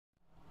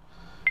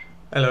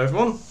Hello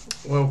everyone,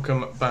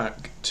 welcome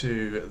back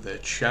to the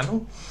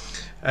channel.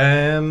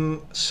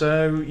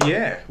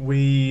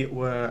 We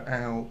were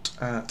out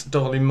at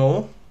Darley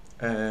Moor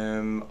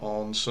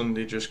on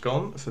Sunday just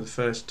gone for the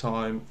first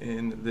time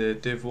in the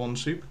Div 1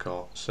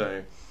 Superkart.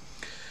 So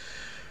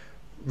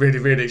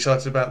really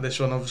excited about this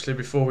one, obviously,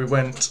 before we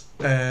went.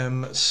 We're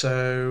gonna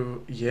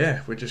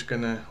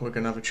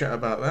have a chat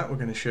about that. We're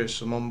gonna show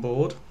some on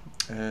board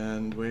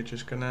and we're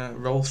just gonna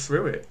roll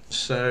through it.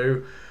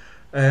 So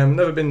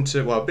never been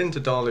to, well, I've been to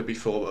Darley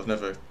before, but I've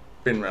never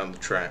been around the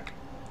track.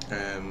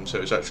 So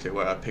it's actually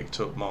where I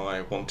picked up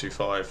my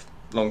 125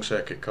 long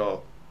circuit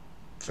kart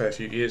a fair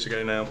few years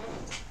ago now.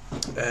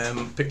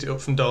 Picked it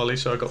up from Darley,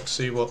 so I got to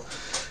see what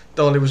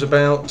Darley was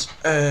about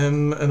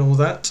and all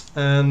that.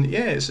 And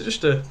yeah, it's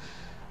just a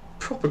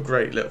proper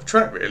great little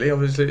track, really.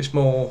 Obviously, it's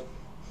more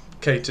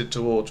catered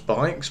towards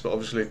bikes, but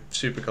obviously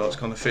superkarts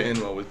kind of fit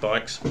in well with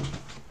bikes.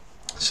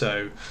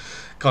 So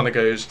kind of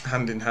goes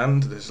hand in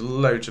hand. There's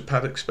loads of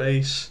paddock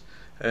space.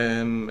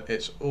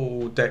 It's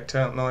all decked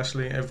out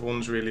nicely.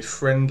 Everyone's really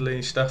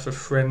friendly. Staff are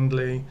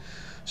friendly.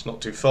 It's not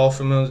too far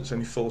from us. It's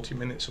only 40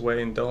 minutes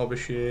away in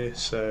Derbyshire.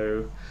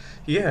 So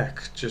yeah,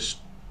 just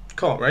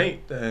can't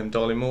rate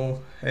Darley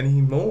Moor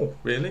anymore,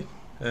 really.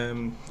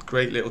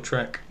 Great little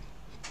track.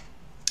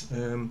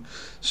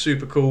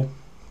 Super cool.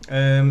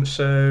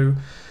 So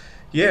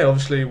yeah,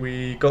 obviously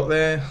we got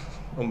there,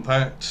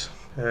 unpacked.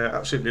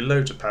 Absolutely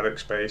loads of paddock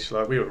space.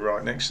 Like, we were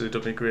right next to the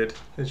dummy grid.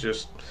 It's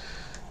just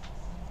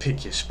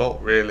pick your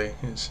spot, really.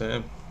 It's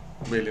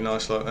really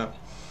nice like that.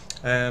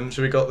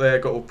 So we got there,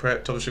 got all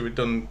prepped. Obviously we'd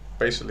done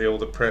basically all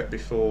the prep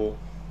before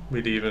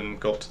we'd even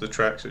got to the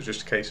track, so it was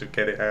just a case of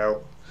get it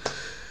out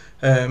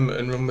and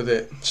run with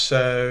it.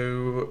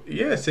 So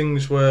yeah,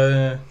 things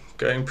were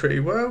going pretty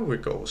well. We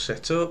got all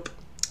set up,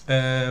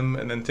 and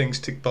then things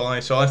ticked by.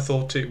 So I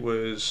thought it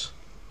was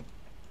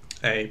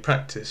a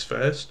practice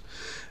first.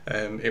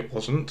 It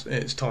wasn't.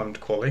 It's timed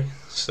quali,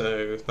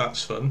 so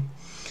that's fun.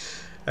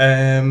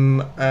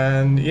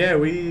 And yeah,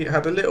 we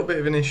had a little bit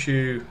of an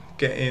issue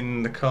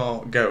getting the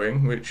kart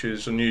going, which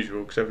is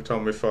unusual because every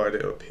time we fired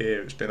it up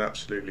here it's been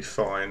absolutely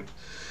fine.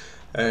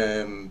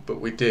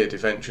 But we did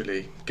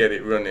eventually get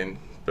it running,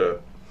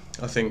 but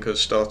I think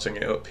us starting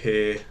it up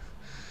here,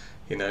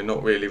 you know,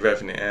 not really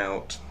revving it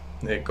out,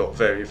 it got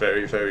very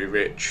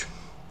rich.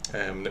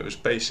 It was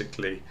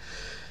basically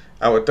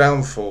our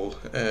downfall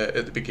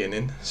at the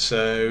beginning.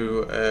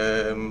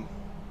 So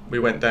we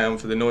went down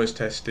for the noise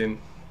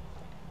testing.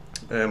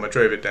 I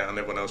drove it down,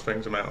 everyone else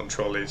brings them out on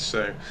trolleys,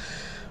 so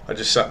I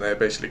just sat there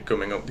basically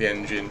gumming up the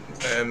engine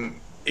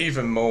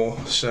even more.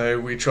 So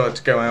we tried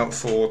to go out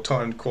for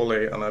timed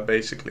quali and I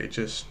basically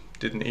just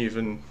didn't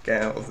even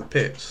get out of the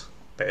pits,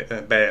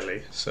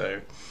 barely.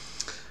 So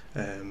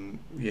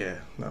yeah,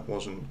 that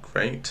wasn't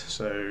great.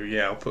 So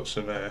yeah, I'll put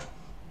some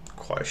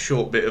quite a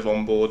short bit of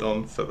onboard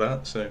on for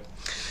that, so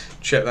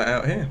check that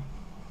out here.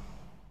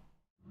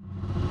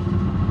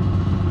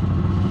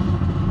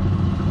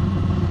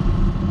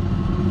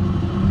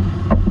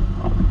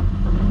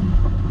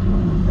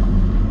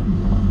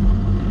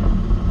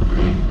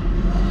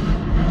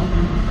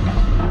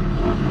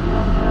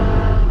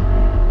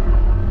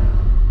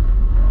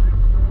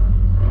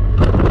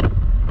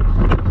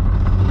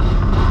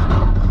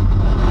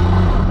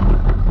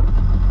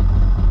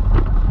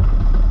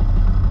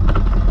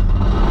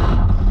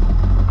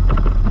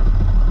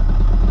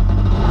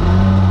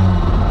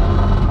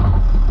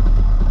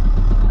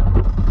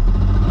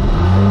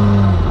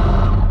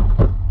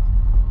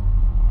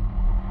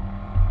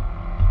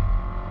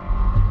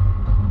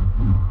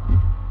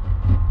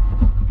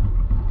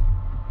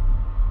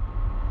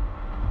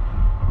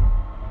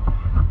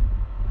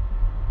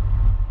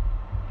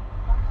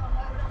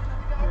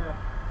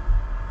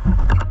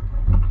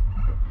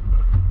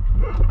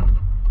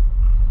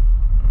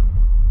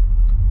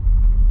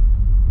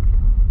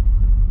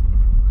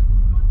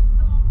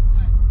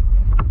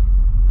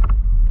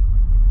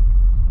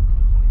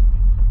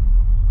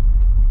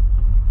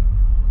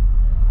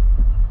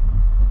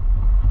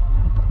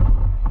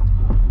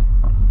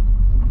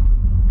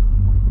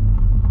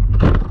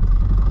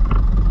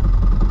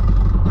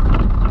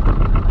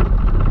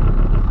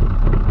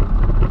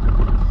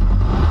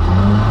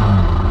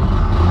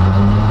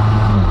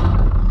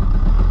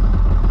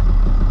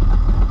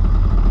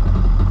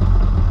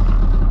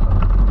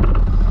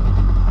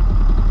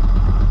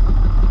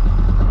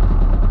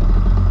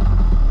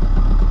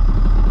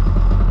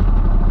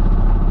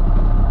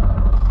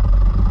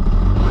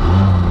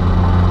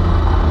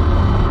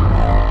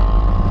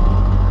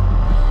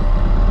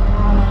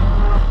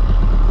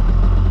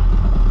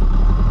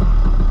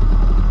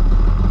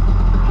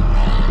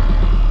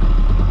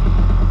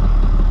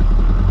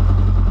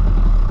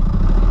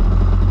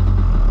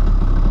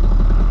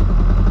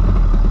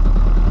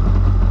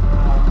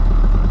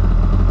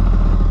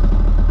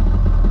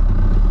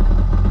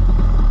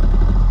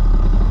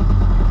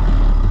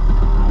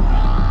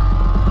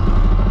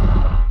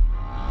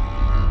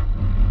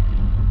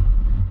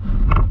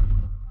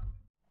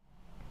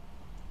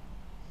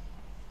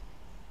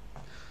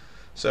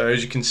 So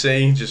as you can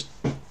see, just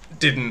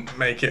didn't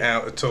make it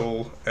out at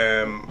all,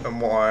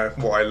 and what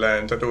I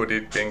learned, I'd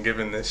already been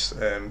given this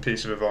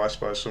piece of advice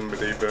by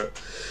somebody, but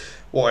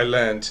what I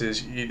learned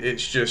is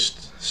it's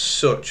just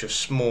such a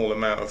small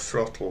amount of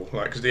throttle,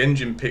 like, because the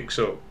engine picks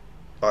up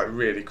like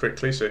really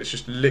quickly, so it's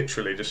just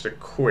literally just a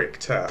quick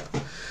tap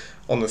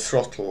on the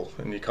throttle,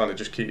 and you kind of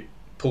just keep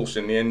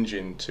pulsing the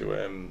engine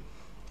to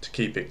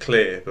keep it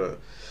clear. But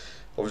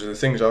obviously the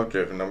things I've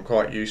driven, I'm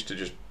quite used to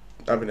just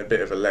having a bit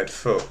of a lead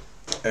foot,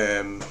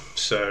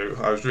 so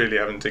I was really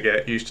having to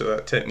get used to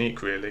that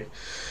technique really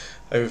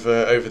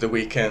over the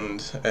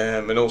weekend,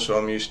 and also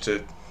I'm used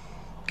to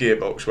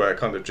gearbox where I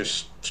kind of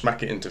just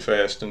smack it into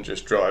first and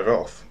just drive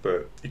off,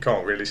 but you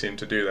can't really seem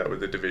to do that with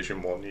the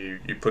Division 1.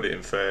 You put it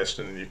in first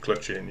and then you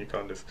clutch it, and you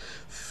kind of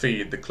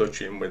feed the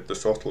clutch in with the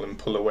throttle and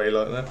pull away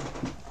like that.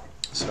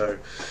 So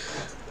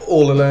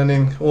all a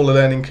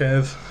learning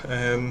curve.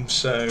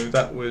 So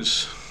that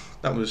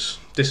was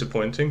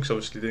disappointing, because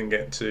obviously didn't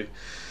get to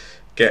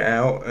get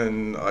out,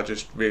 and I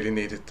just really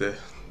needed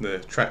the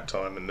track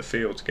time and the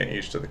feel to get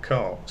used to the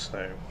car.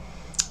 So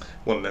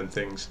one of them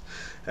things.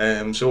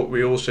 So what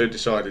we also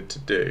decided to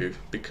do,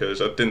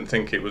 because I didn't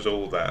think it was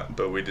all that,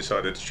 but we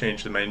decided to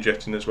change the main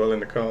jetting as well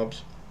in the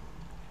carbs.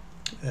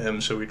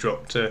 So we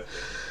dropped a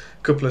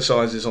couple of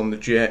sizes on the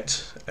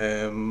jet,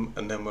 and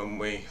then when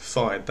we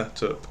fired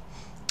that up,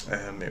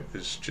 it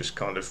was just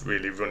kind of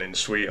really running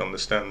sweet on the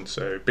stand.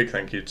 So big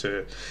thank you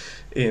to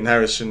Ian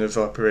Harrison of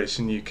Viper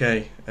Racing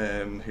UK,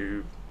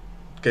 who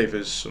gave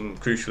us some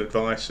crucial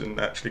advice and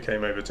actually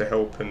came over to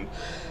help, and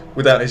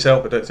without his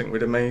help I don't think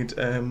we'd have made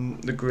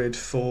the grid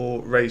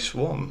for race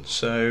 1.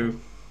 So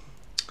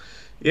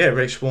yeah,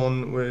 race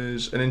 1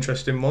 was an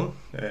interesting one.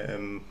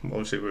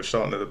 Obviously we were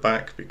starting at the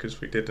back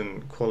because we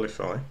didn't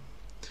qualify,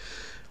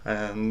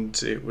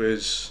 and it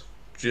was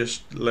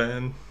just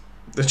learn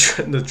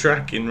the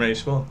track in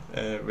race 1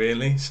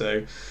 really.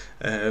 So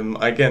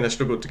again, I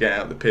struggled to get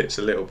out of the pits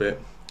a little bit,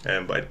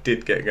 but I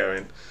did get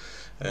going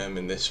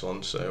in this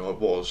one, so I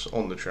was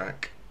on the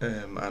track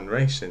and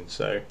racing,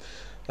 so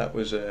that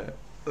was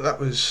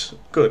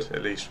good.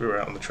 At least we were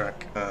out on the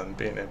track and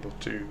being able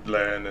to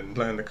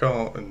learn the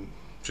car and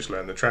just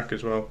learn the track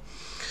as well.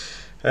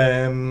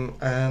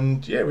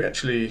 And yeah, we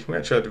actually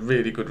had a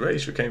really good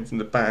race. We came from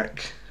the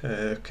back,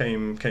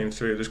 came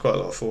through. There's quite a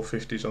lot of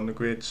 450s on the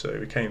grid, so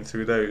we came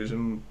through those,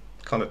 and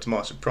kind of to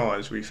my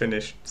surprise, we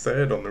finished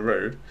third on the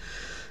road,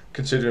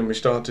 considering we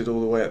started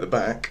all the way at the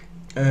back.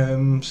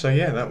 So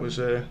yeah, that was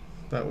a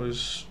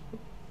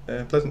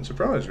pleasant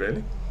surprise,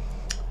 really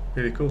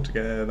cool to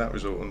get that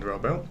result under our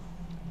belt,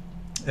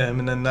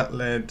 and then that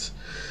led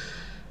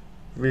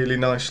really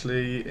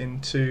nicely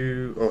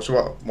into, so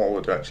what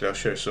I'll do actually, I'll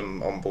show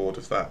some on board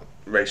of that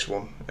race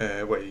 1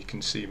 where you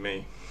can see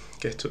me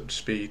get up to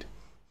speed.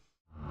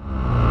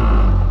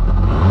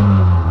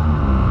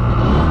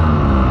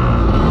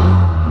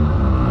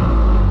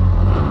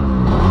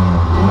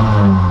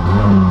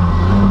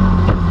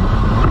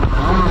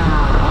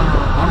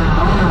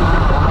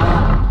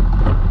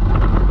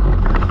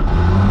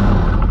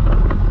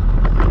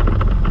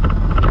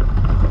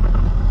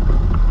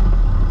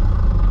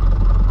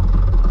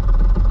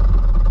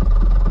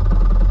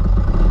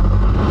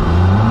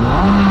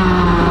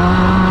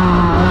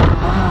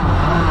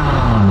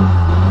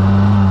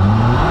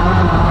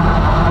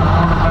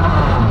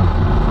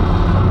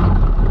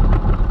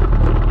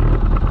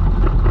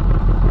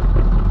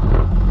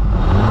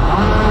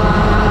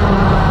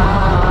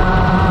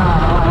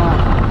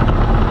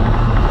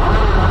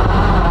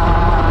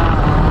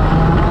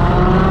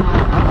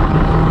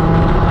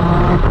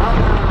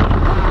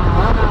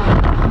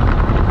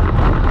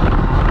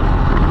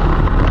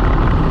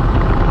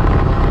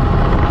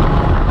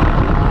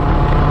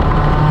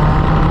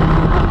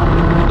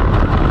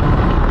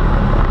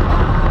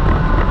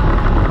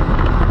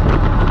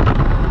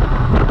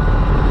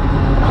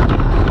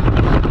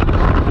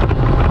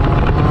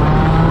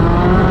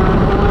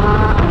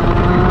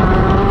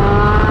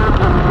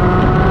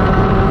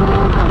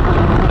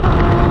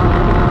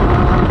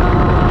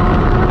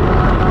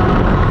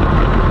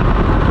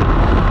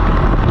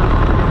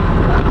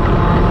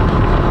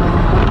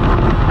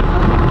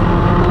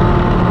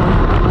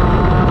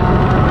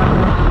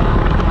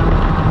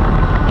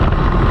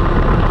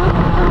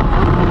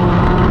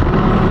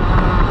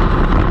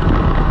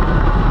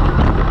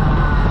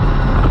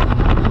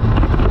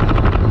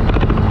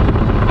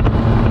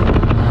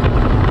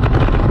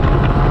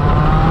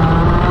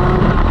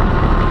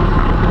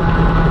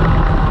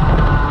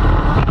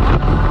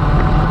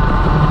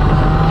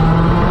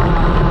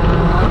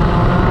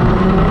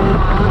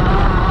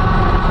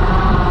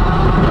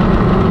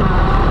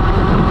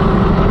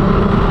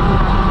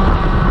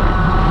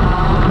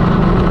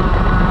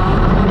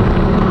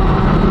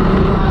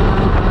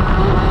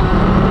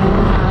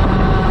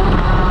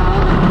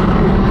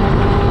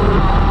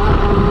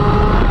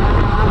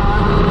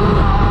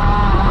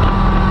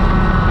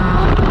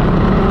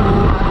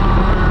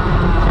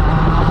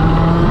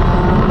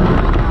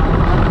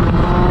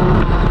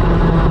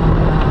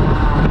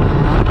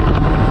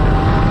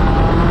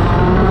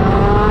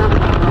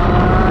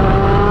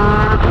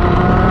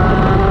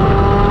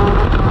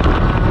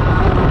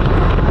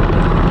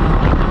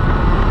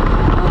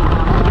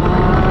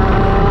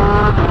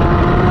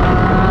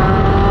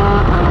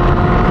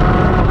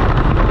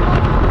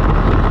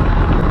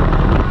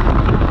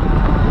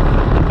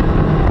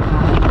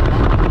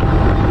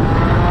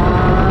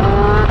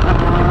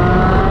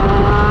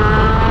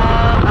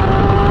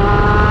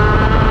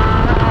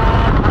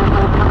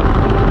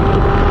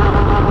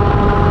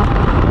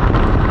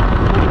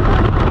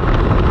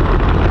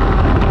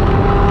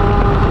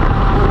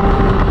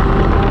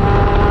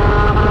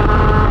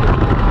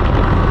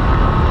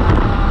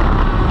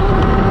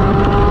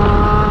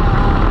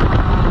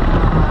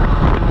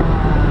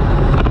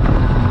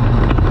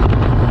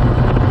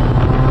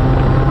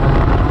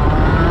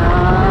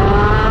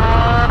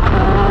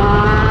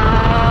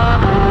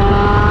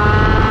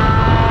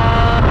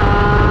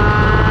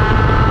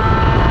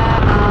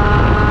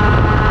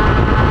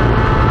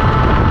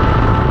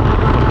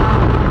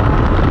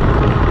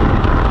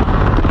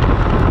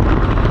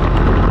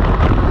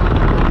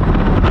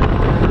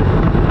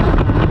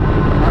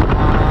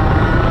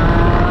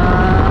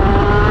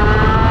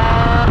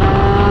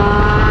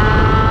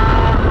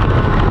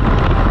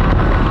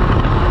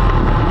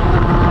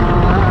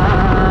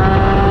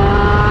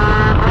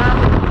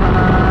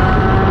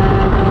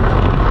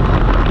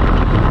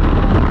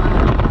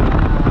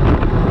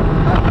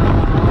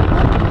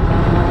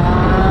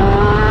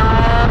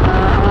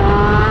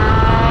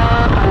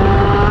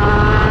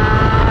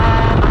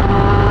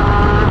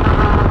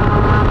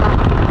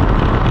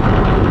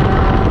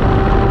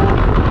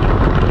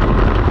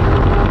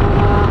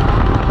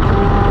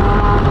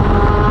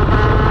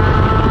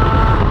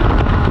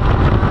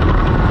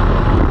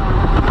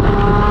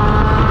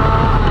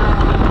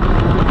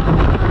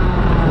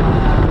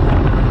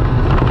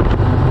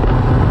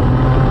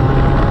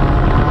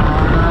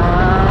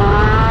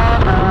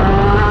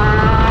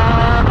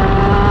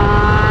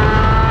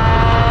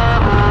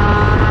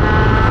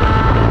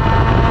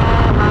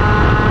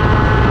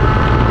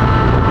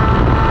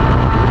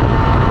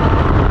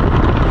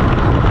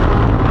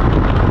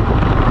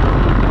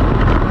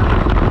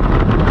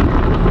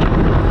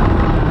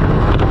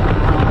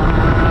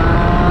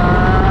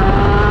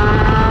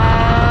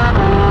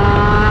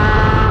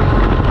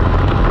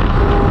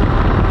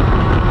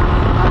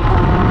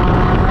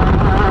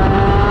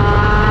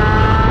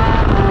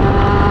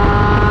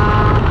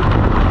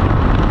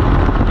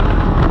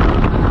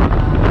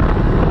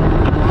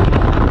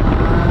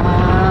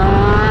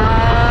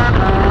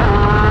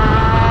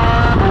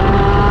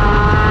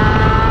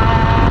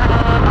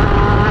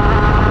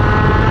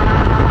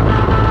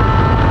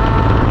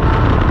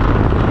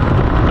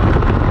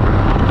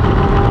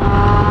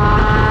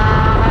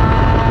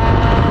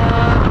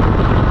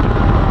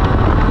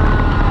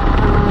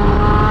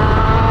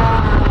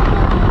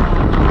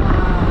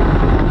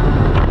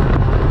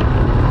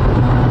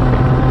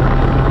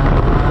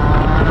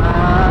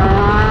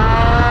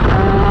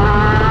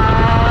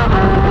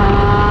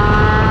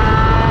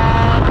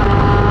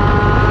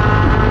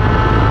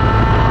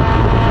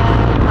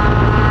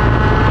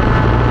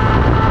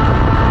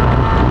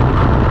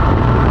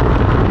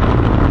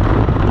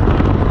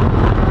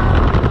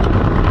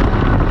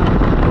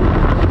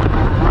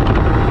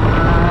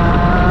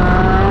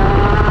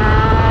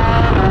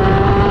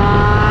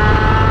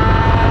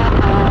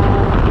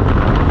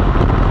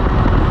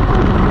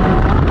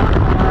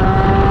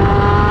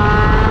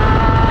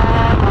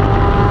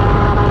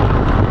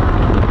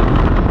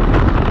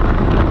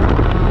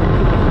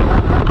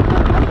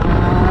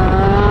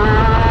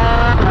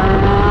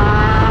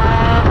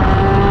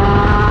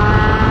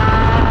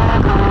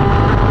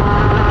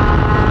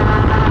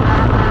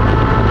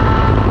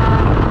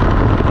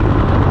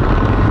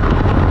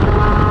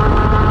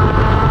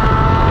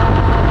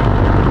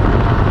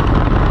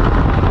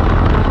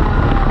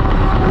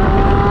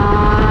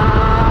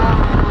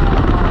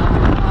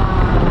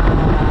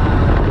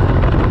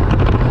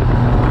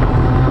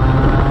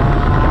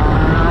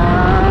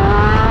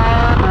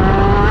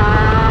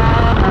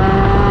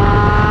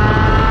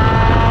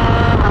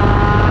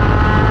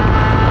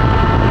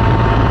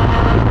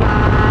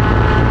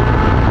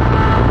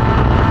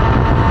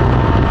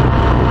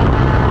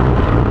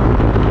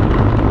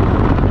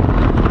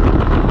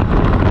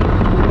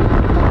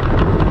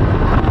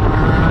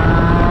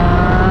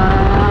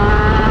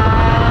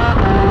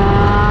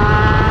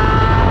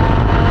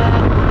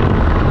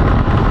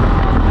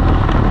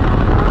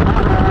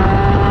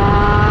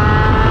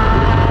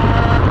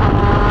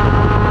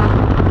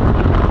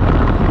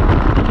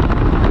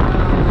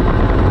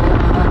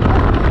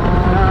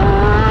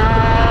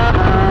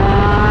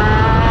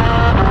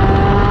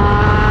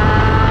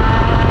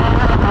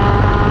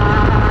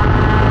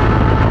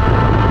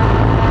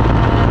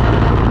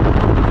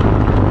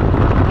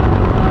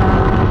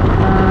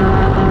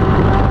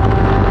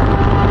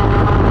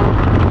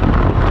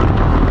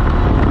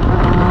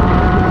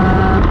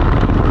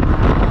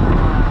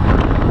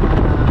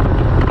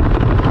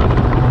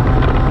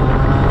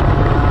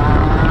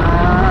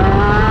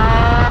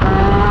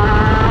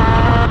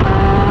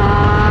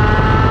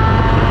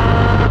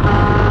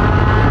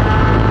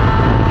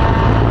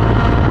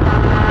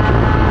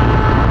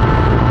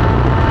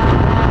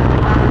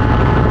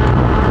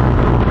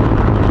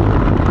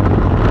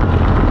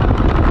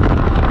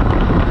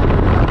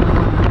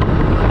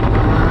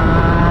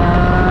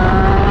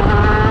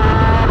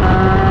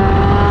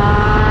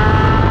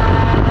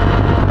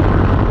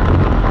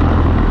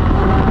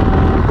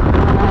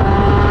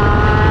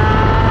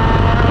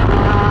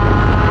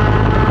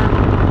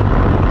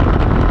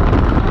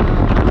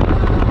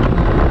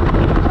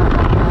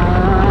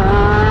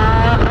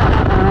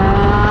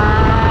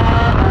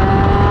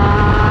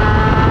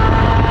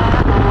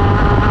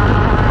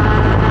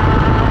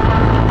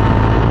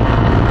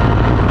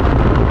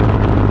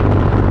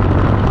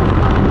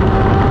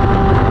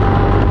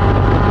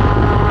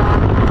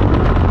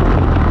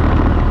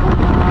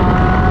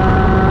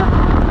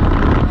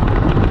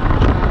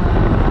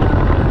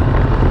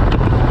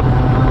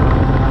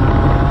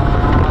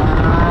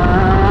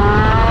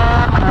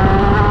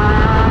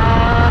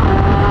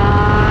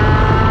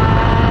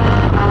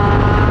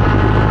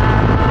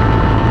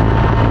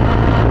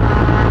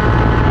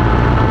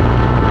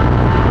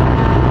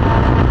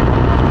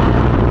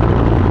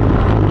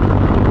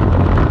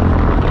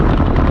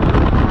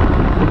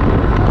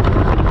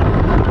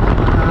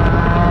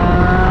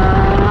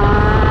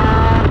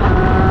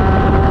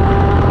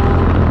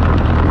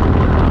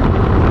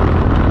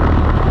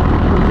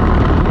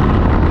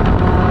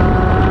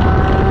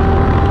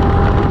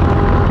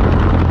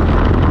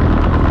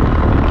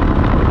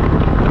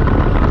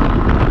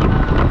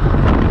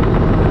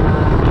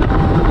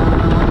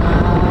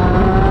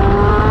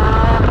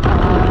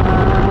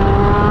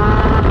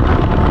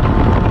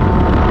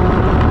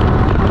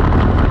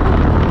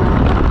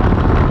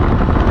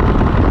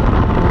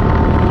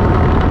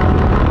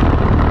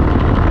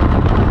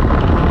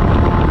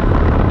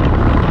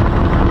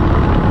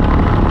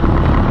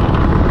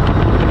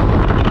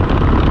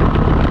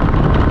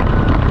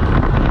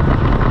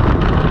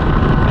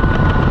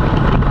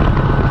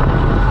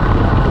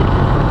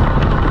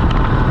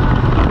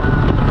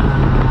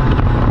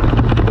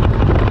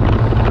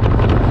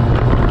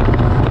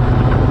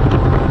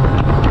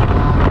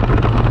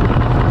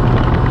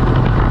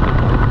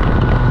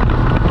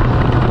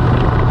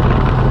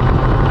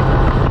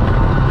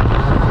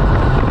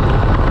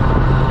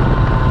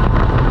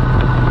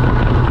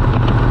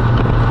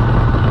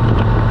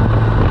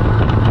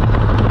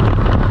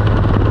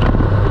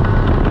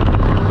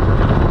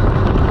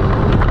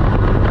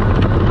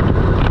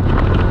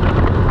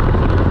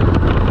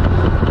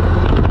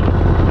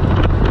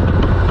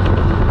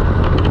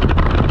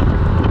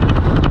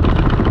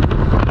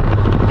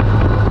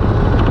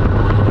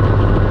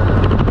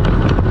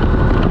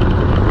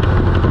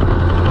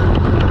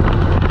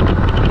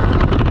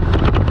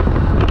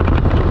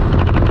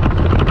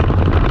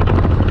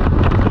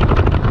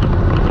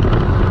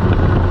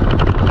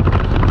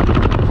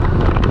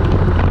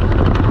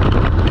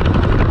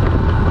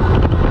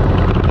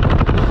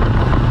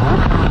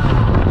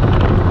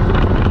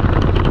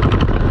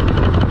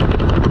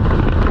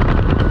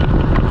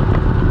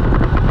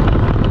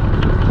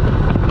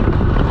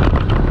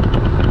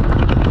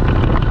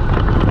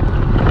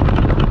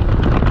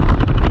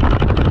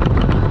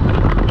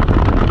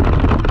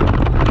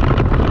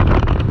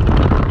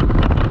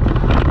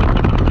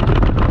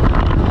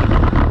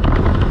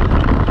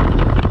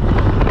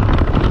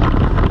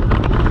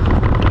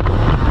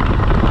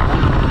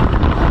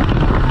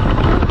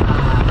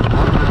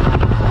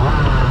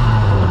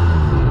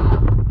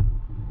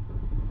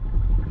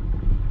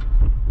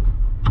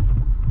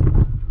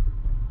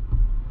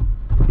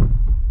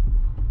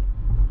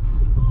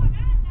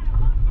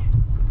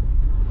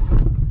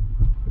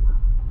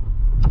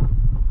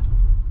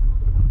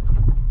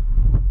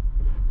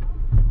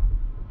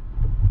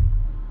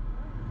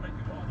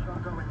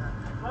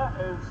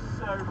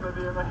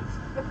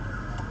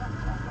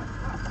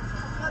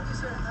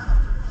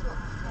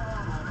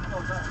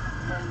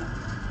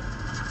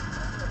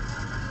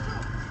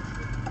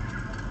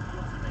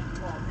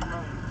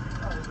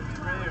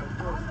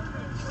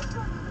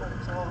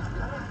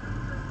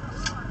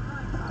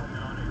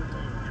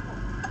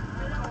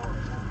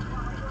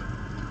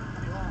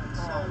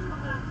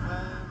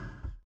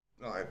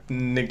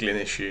 Niggling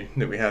issue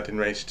that we had in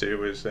race 2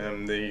 was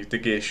the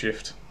gear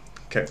shift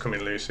kept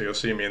coming loose. So you'll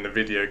see me in the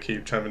video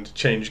keep having to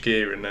change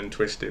gear and then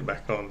twist it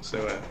back on.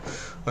 So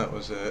that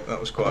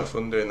was quite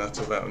fun doing that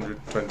at about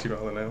 120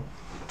 mile an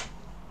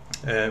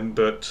hour.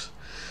 But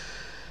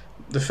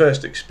the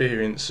first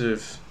experience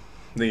of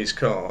these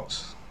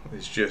karts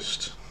is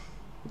just,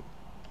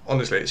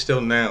 honestly, it's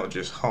still now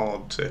just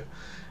hard to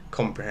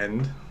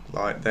comprehend.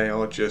 Like, they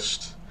are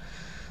just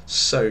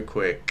so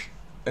quick.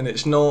 And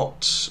it's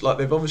not like,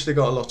 they've obviously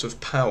got a lot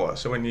of power,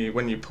 so when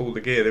you pull the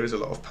gear there is a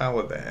lot of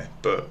power there,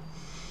 but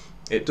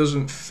it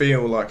doesn't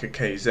feel like a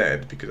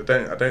KZ, because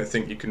I don't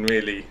think you can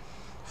really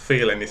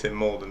feel anything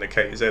more than a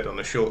KZ on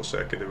a short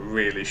circuit that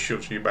really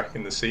shoves you back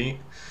in the seat.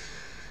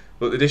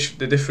 But the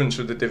difference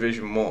with the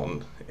Division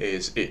 1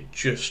 is it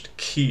just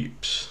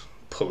keeps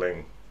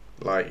pulling.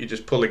 Like, you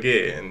just pull a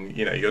gear and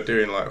you're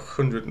doing like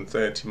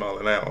 130 mile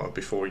an hour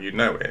before you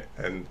know it.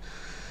 And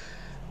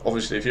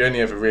obviously, if you're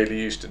only ever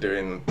really used to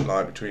doing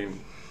like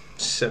between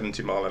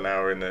 70 mile an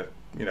hour in a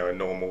a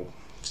normal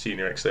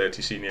Senior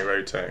X30 Senior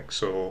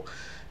Rotax, or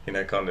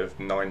kind of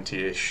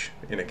 90-ish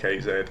in a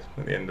KZ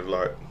at the end of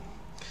like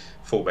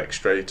Fullback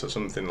Straight or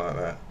something like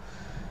that,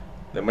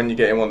 then when you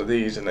get in one of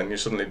these and then you're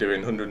suddenly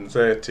doing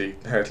 130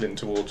 hurtling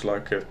towards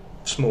like a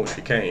small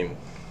chicane,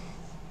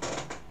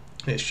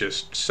 it's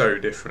just so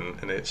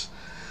different. And it's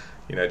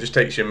it just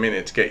takes you a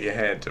minute to get your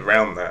head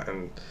around that,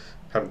 and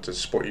having to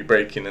spot your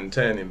braking and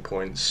turning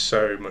points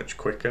so much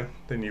quicker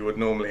than you would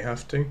normally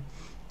have to.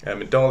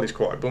 And Darley's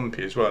quite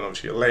bumpy as well, and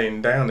obviously you're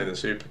laying down in the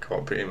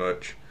Superkart pretty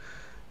much,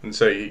 and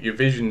so your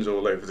vision's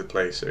all over the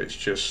place. So it's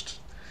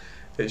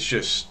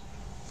just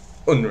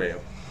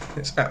unreal.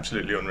 It's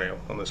absolutely unreal,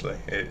 honestly.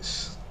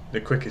 It's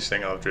the quickest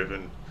thing I've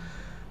driven.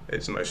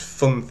 It's the most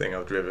fun thing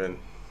I've driven.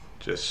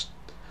 Just,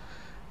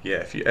 yeah,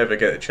 if you ever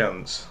get a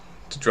chance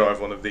to drive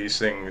one of these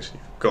things,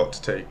 you've got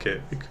to take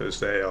it,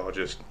 because they are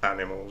just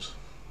animals.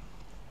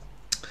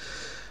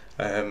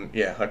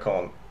 Yeah, I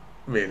can't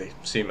really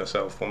see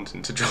myself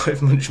wanting to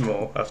drive much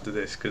more after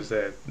this, because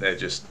they're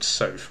just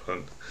so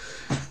fun,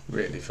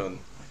 really fun.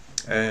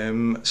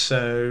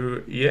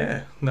 So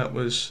yeah, that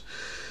was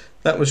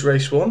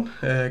race 1,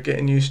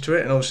 getting used to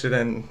it, and obviously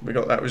then we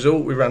got that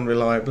result. We ran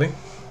reliably,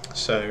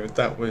 so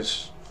that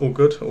was all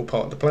good, all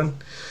part of the plan.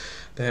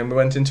 Then we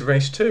went into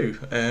race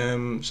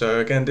 2. So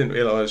again, didn't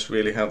realise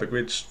really how the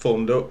grids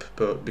formed up,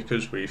 but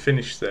because we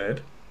finished 3rd,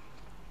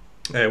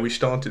 we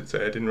started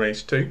 3rd in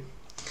race 2.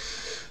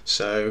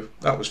 So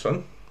that was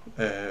fun.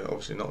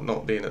 Obviously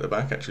not being at the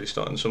back, actually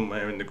starting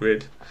somewhere in the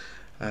grid.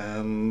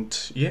 And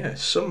yeah,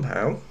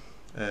 somehow,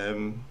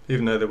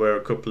 even though there were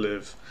a couple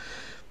of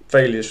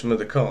failures from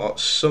other karts,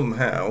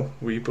 somehow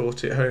we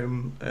brought it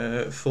home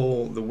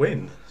for the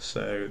win.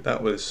 So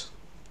that was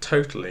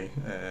totally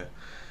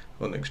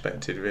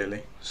unexpected,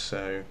 really.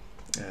 So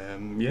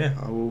yeah,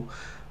 I will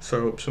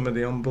throw up some of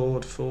the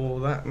onboard for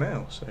that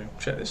now. So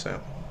check this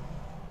out.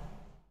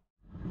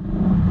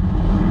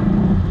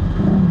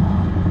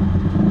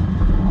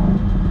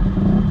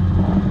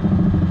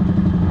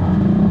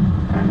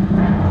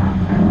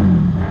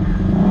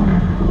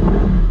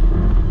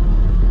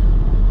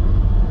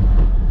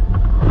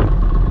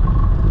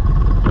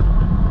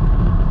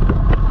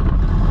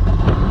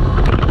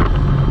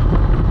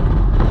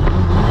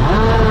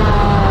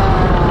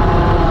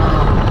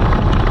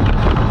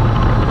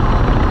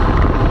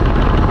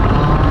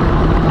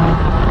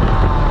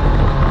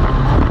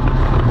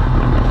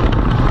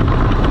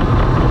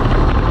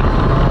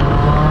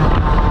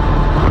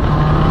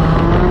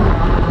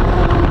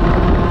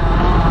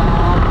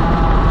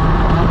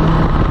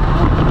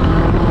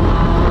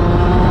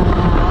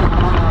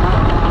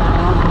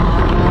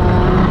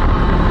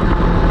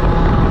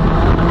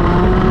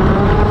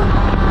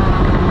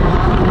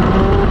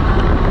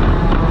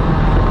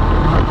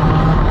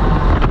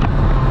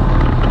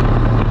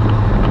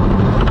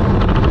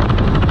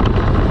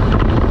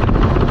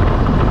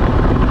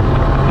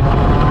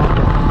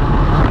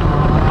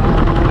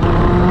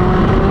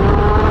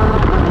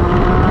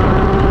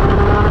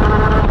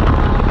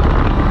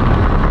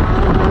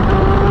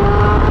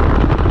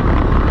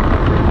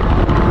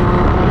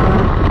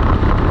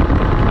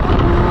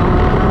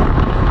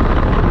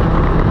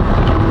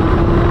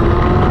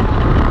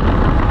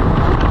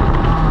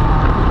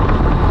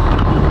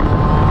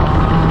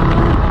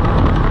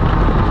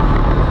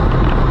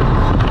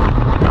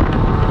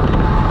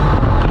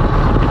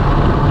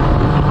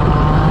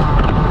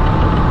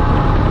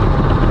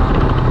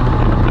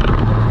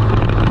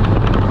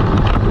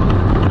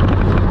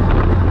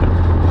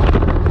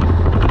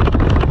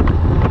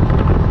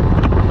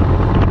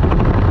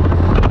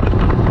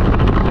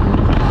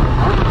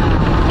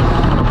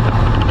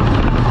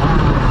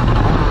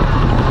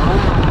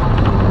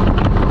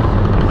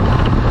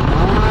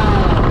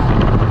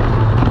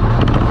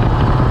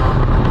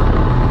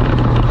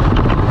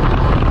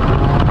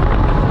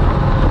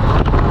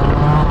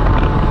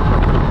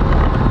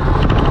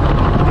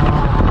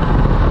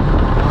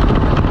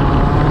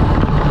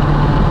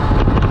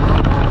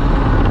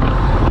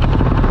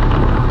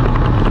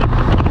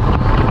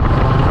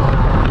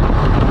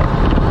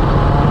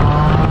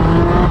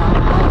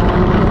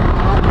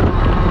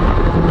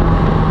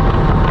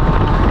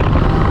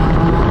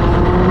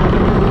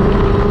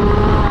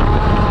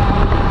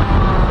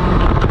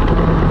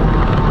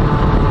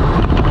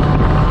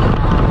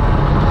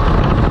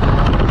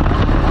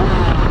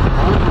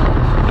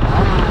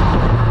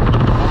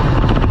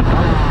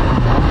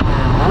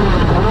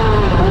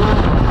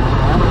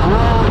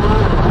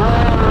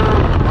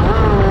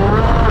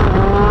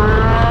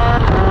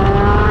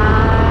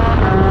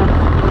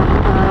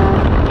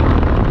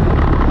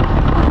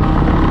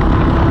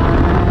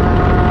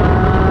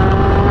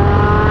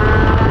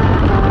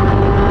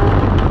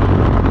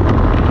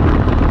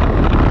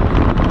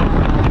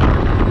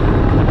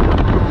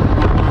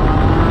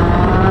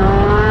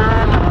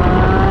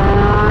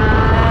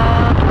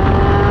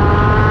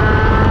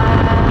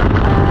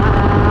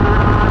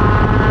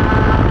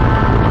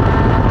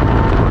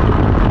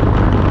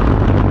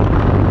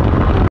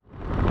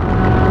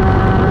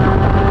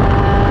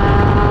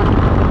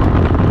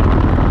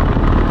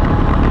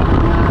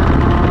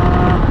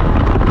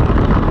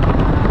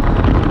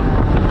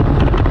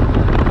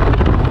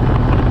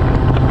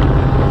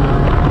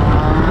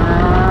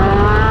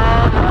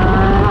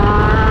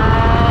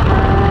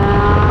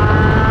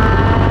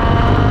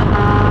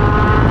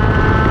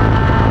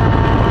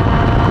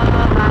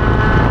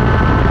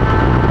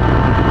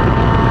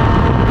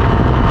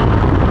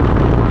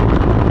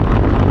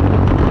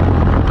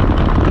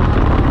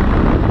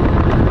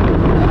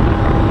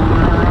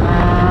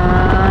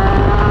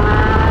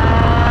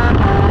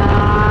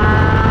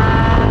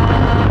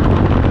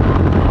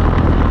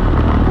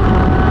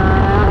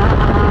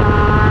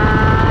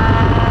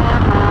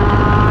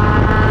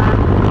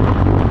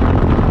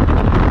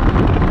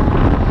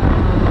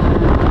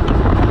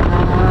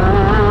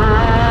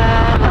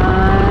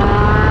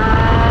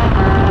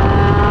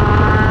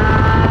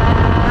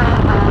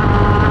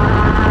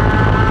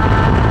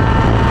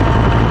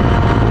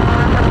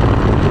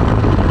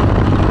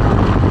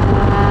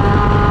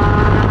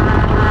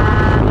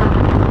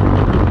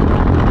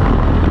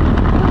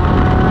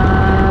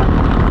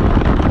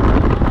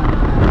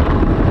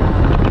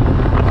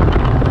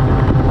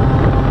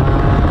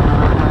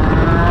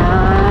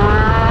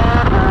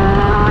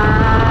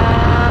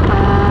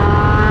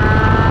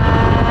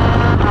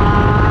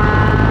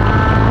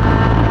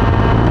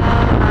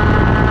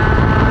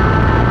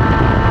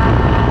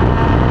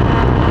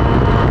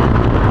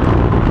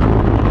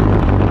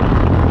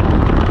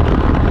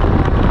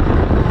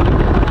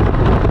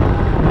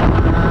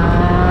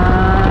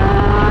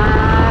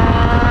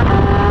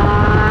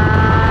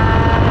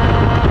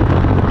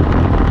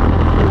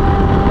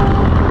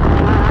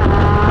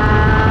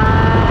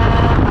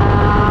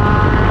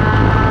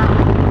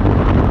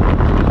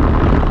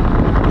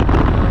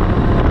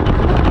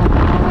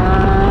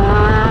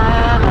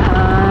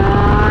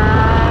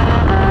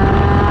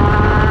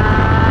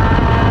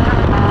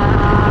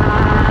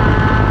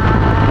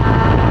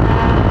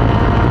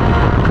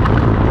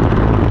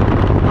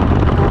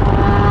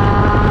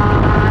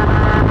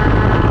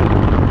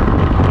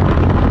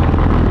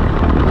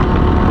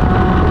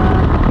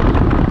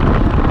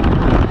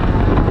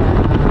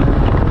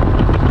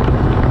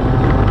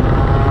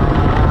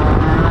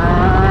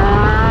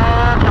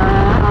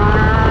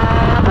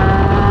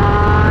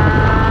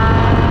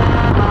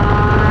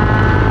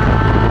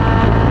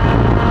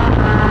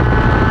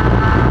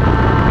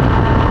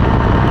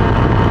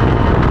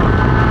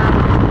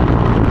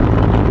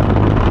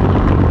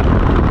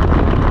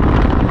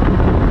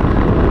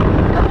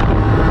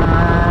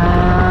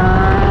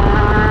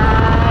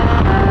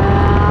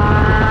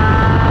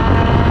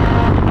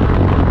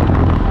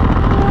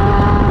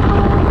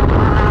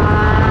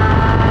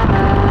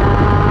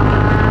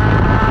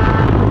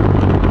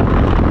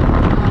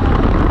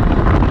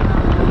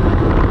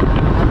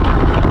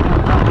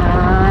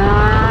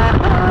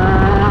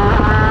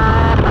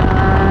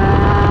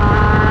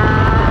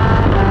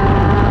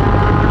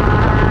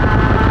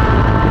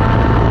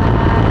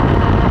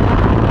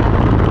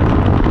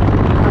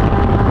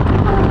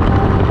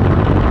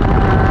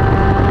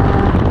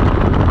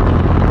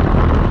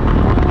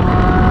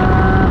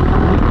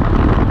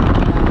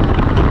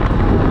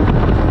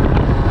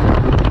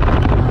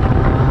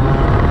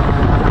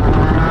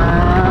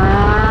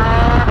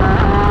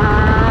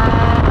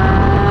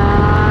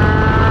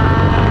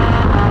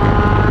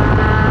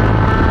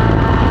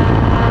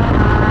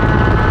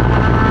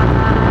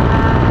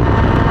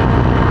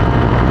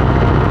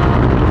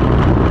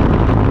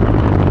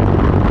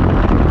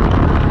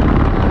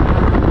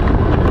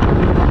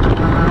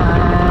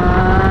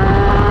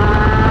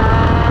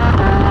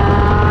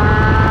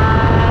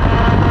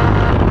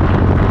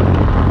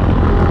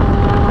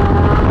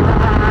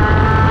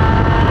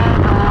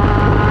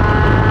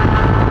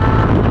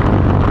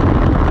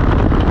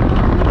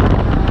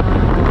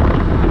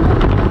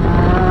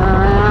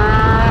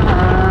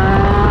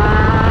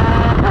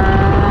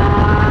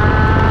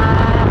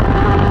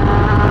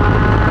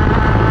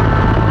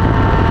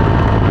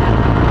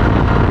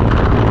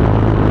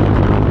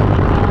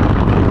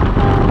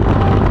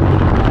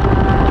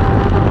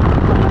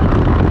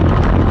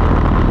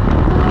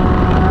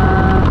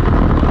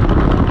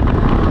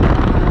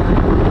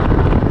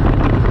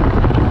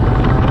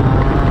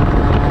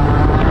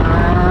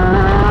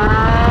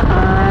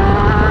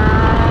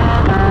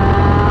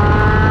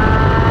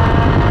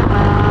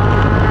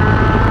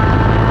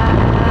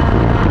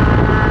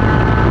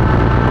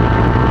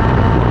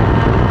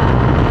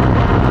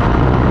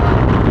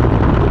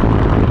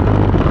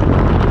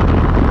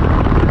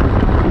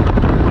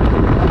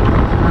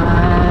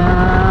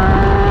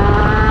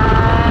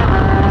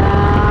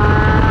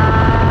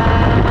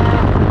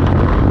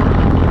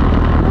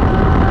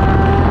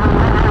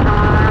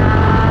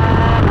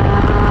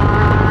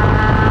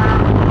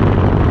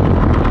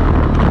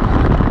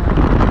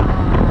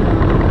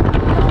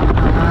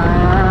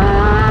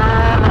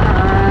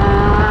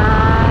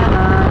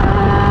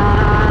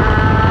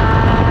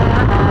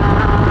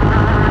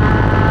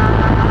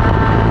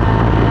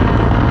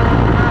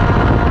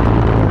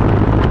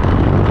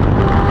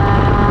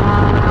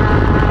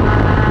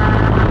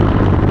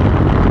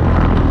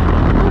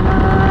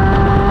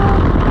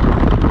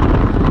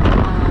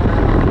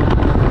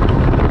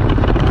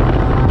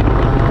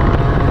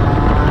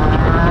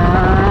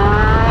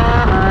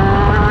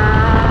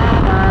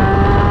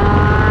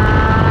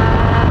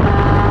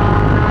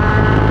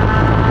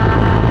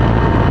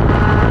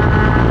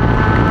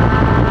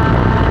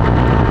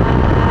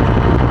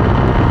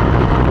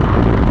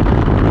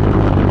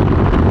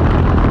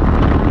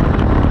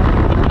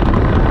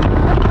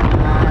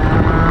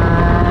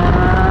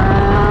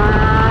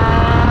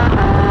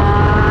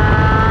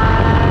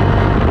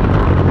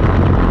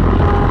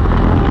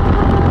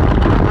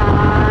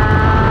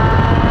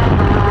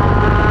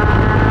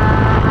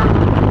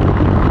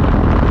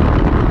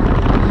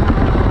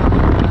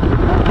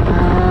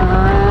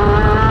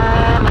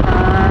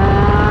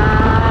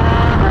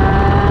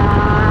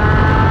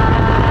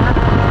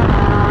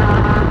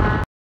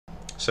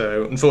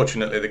 So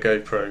unfortunately the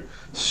GoPro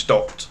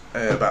stopped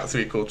about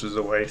 3/4 of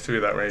the way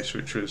through that race,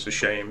 which was a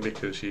shame,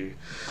 because you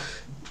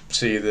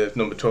see the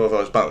number 12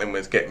 I was battling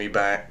with get me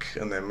back,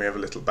 and then we have a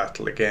little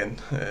battle again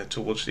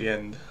towards the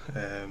end.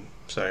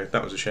 So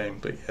that was a shame,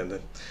 but yeah,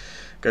 the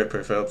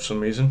GoPro failed for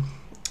some reason.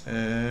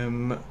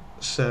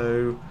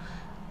 So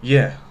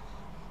yeah,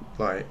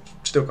 like,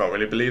 still can't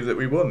really believe that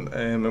we won,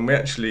 and we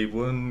actually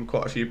won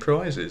quite a few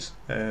prizes.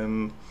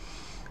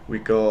 We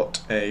got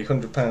a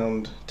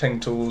 £100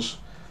 Teng Tools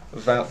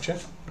voucher,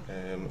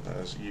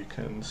 as you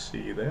can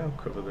see there. I'll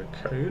cover the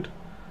code.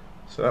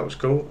 So that was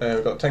cool.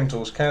 We've got a Teng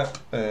Tools cap,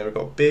 we've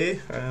got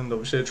beer, and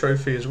obviously a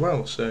trophy as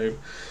well. So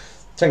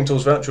Teng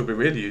Tools voucher will be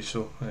really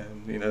useful.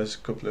 You know, there's a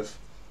couple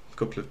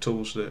of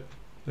tools that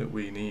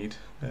we need,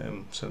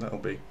 so that'll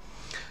be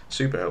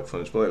super helpful.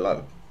 It's probably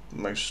like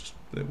most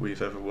that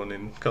we've ever won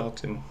in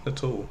karting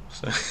at all,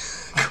 so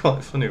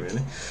quite funny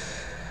really.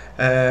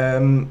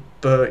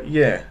 But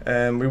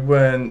yeah, we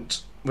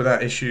weren't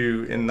without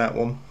issue in that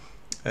one.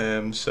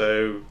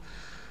 So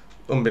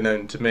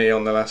unbeknown to me,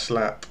 on the last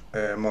lap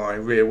my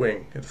rear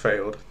wing had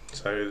failed,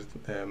 so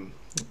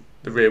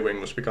the rear wing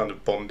must be kind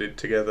of bonded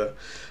together,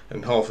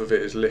 and half of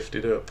it is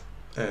lifted up,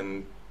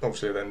 and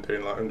obviously then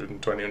doing like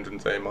 120,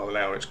 130 mile an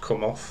hour, it's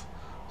come off,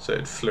 so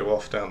it flew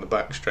off down the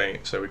back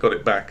straight. So we got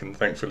it back, and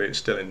thankfully it's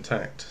still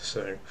intact.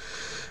 So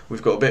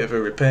we've got a bit of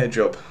a repair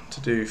job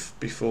to do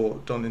before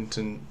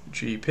Donington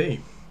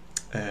GP,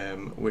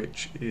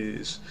 which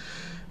is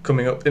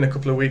coming up in a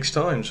couple of weeks'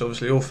 time. So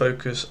obviously all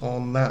focus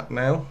on that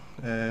now.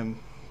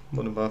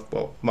 One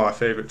of my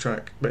favourite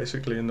track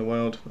basically in the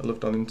world. I love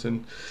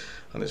Donington,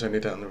 and it's only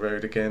down the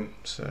road again.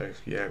 So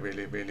yeah,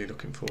 really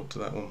looking forward to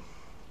that one.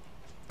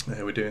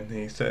 We're doing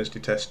the Thursday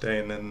test day,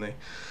 and then the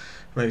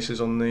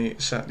races on the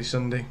Saturday,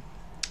 Sunday,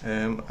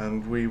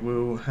 and we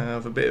will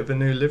have a bit of a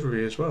new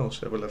livery as well.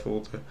 So we'll have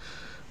all the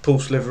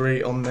Pulse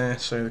livery on there,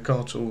 so the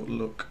kart will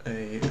look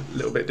a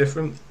little bit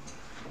different.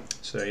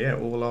 So yeah,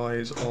 all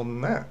eyes on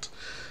that.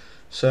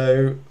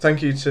 So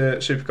thank you to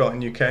Superkart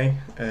in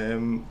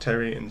UK,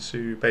 Terry and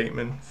Sue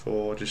Bateman,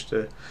 for just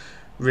a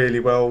really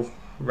well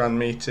run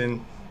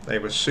meeting. They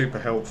were super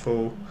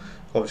helpful.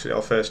 Obviously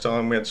our first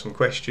time, we had some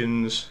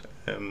questions.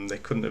 They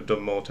couldn't have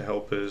done more to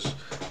help us.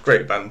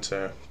 Great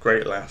banter,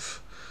 great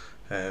laugh.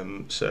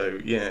 So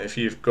yeah, if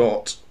you've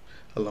got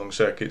a long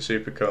circuit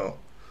supercar,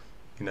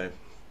 you know,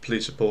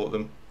 please support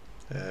them.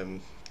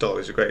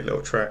 Darley's a great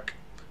little track,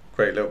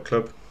 great little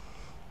club.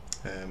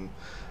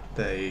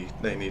 They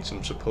need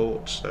some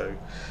support, so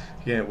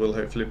yeah, we'll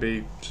hopefully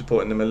be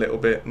supporting them a little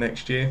bit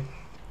next year.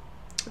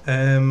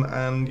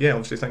 And yeah,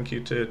 obviously thank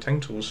you to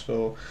Teng Tools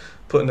for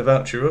putting the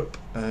voucher up,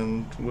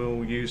 and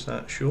we'll use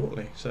that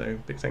shortly, so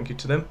big thank you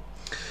to them.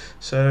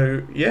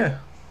 So yeah,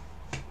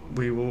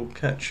 we will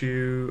catch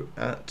you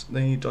at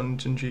the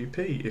Donington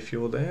GP. If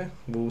you're there,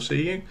 we'll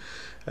see you.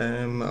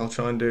 I'll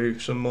try and do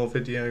some more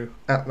video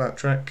at that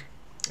track,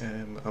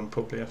 and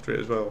probably after it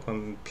as well,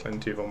 and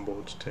plenty of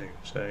onboards too.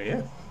 So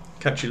yeah,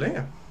 catch you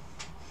later.